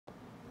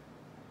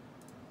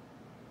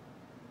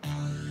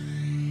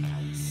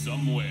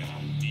Somewhere,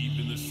 deep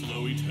in the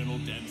slow eternal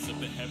dance of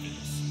the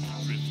heavens,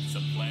 drifts a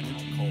planet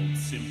called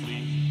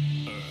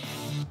simply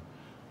Earth.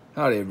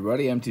 Howdy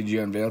everybody,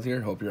 MTGUNVEILED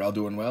here. Hope you're all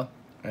doing well.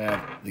 I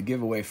have the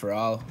giveaway for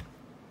all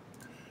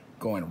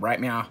going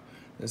right now.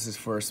 This is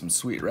for some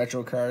sweet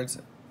retro cards,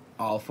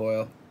 all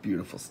foil,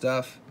 beautiful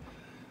stuff.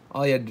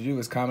 All you had to do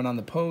was comment on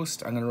the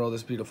post. I'm going to roll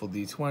this beautiful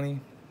D20.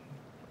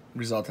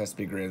 Result has to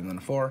be greater than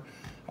a 4.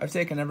 I've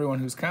taken everyone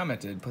who's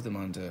commented, put them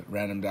onto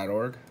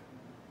random.org.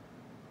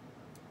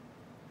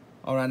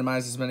 I'll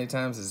randomize as many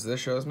times as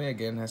this shows me.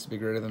 Again, it has to be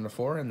greater than a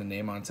 4, and the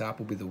name on top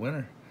will be the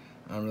winner.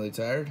 I'm really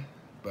tired,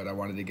 but I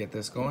wanted to get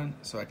this going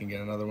so I can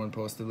get another one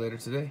posted later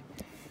today.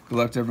 Good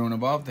luck to everyone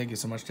involved. Thank you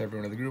so much to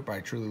everyone in the group. I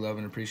truly love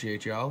and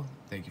appreciate you all.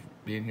 Thank you for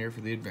being here for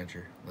the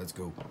adventure. Let's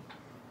go.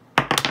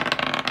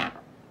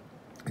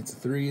 It's a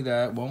 3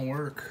 that won't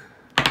work.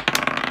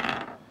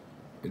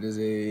 It is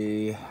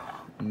a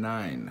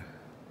 9.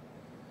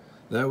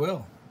 That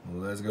will.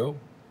 Let's go.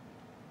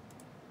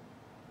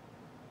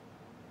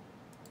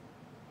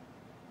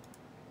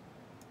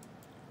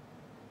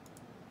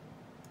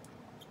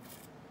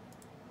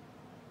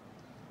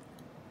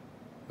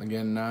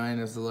 Again, 9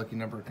 is the lucky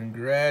number.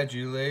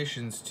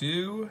 Congratulations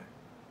to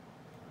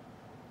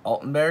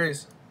Alton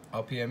Berries.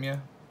 I'll PM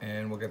you,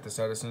 and we'll get this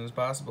out as soon as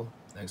possible.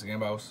 Thanks again,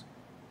 boss.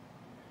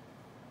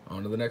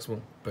 On to the next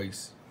one.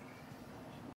 Peace.